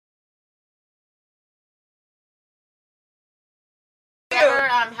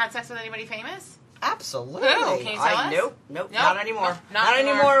had sex with anybody famous? Absolutely. Who? Can you tell us? Nope, not anymore. Not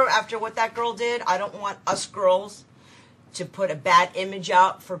anymore. After what that girl did, I don't want us girls to put a bad image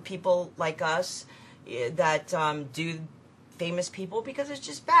out for people like us that do famous people, because it's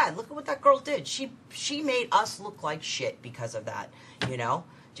just bad. Look at what that girl did. She made us look like shit because of that. You know,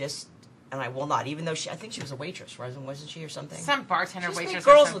 and I will not, even though I think she was a waitress, wasn't she, or something? Some bartender waitress. Made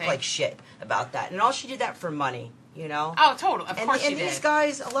girls look like shit about that, and all she did that for money. You know? Oh, totally. Of course she did. And these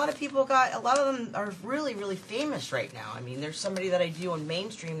guys, a lot of them are really, really famous right now. I mean, there's somebody that I do on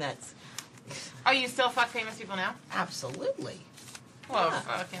mainstream that's... Oh, you still fuck famous people now? Absolutely. Well,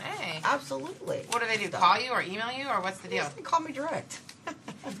 fucking A. Absolutely. What do they do? Call you or email you, or what's the deal? They call me direct.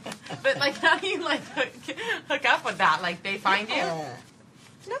 But, like, how do you, like, hook up with that? Like, they find you?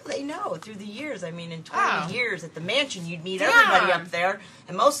 No, they know through the years. I mean, in 20 years at the mansion, you'd meet Damn. everybody up there,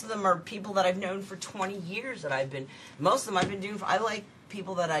 and most of them are people that I've known for 20 years. Most of them I've been doing. I like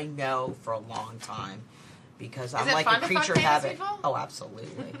people that I know for a long time, because I'm like a creature of habit. People? Oh,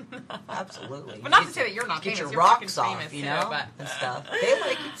 absolutely, absolutely. But not to say that you're not get famous. your You're rocks off, famous you know, too, and stuff. They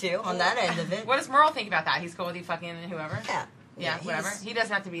like it too on that end of it. What does Merle think about that? He's cool with you fucking whoever? Yeah, whatever. He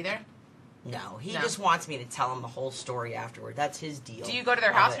doesn't have to be there. No, he just wants me to tell him the whole story afterward. That's his deal. Do you go to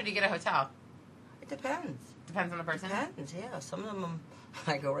their house or do you get a hotel? It depends. Depends on the person? Depends, yeah. Some of them,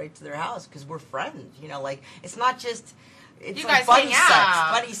 I go right to their house because we're friends. You know, like, it's not just... It's you like guys hang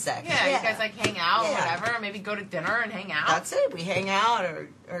out. Buddy sex. Yeah, you guys, like, hang out or whatever. Or maybe go to dinner and hang out. That's it. We hang out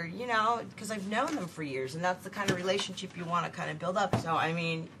or you know, because I've known them for years. And that's the kind of relationship you want to kind of build up. So, I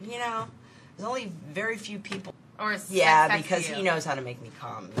mean, you know, there's only very few people... Or because he knows how to make me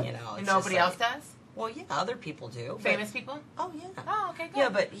come, you know. Nobody else does? Well, yeah, other people do. Famous people? Oh, yeah. Oh, okay, good. Yeah,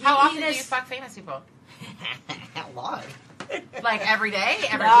 but how often do you fuck famous people? A lot. Like every day?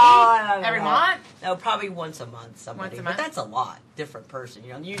 Every week? No, every month? No, probably once a month. Somebody. Once a month? But that's a lot. Different person.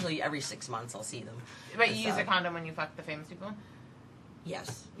 You know, usually every 6 months I'll see them. But you use a condom when you fuck the famous people?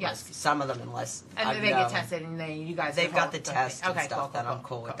 Yes. Yes. Some of them, unless. And they get tested, and you guys. They've got the test and stuff. I'm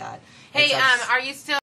cool with that. Hey, are you still?